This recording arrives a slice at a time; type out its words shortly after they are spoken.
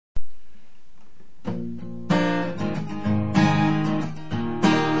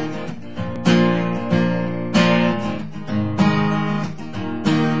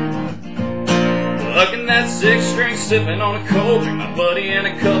that 6-string sippin' on a cold drink, my buddy and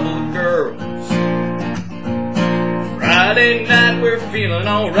a couple of girls. Friday night we're feeling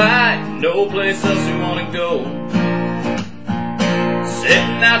alright, no place else we wanna go.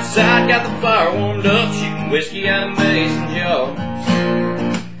 Sitting outside, got the fire warmed up, shooting whiskey out of mason jars.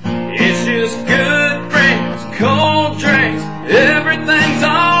 It's just good friends, cold drinks, everything's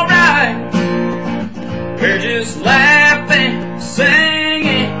alright. We're just laughing,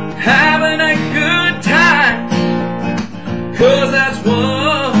 singing, having a good time, 'cause that's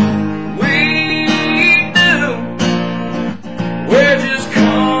what we do. We're just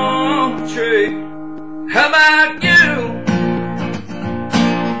country. How about you?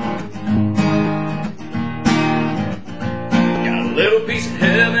 Got a little piece of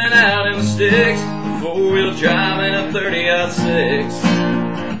heaven out in the sticks, 4-wheel drive and a 30-06.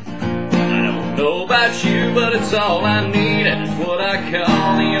 I don't know about you, but it's all I need, and it's what I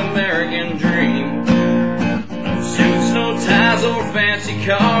call the American dream. No suits, no ties, or fancy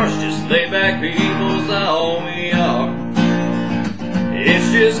cars, just laid-back people's all we are.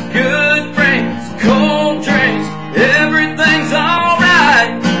 It's just good friends, cold drinks, everything's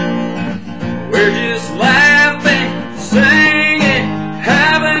alright. We're just laughing, singing,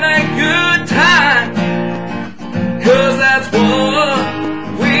 having a good time, 'cause that's what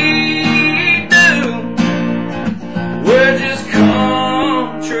we do. We're just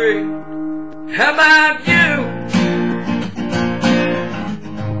country. How about you?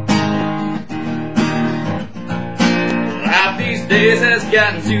 Life these days has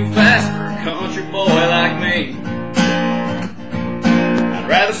gotten too fast for a country boy like me. I'd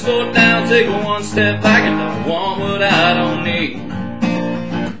rather slow it down, take one step back, and don't want what I don't need.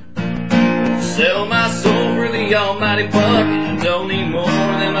 Sell my soul for the almighty buck, and I don't need more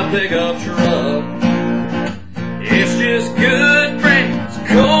than my pickup truck. It's just good friends,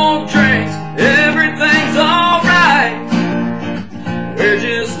 cold drinks, everything's alright. We're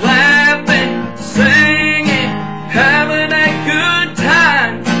just laughing, singing, having a good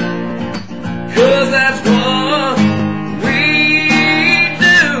time, 'cause that's what we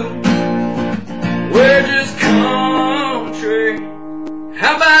do. We're just country.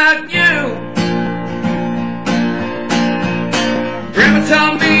 How about you? Grandma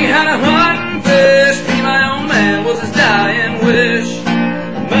taught me how to hunt and fish, be my own man was his dying wish.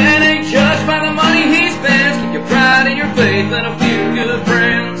 A man ain't judged by the money he spends, keep your pride and your faith and a few good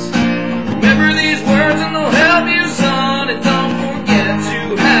friends. Remember these words and they'll help you, son, and don't forget to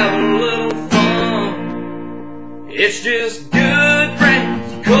have a little fun. It's just good friends,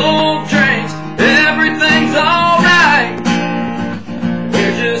 cold drinks, everything's alright.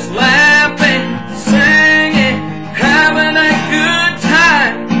 We're just laughing.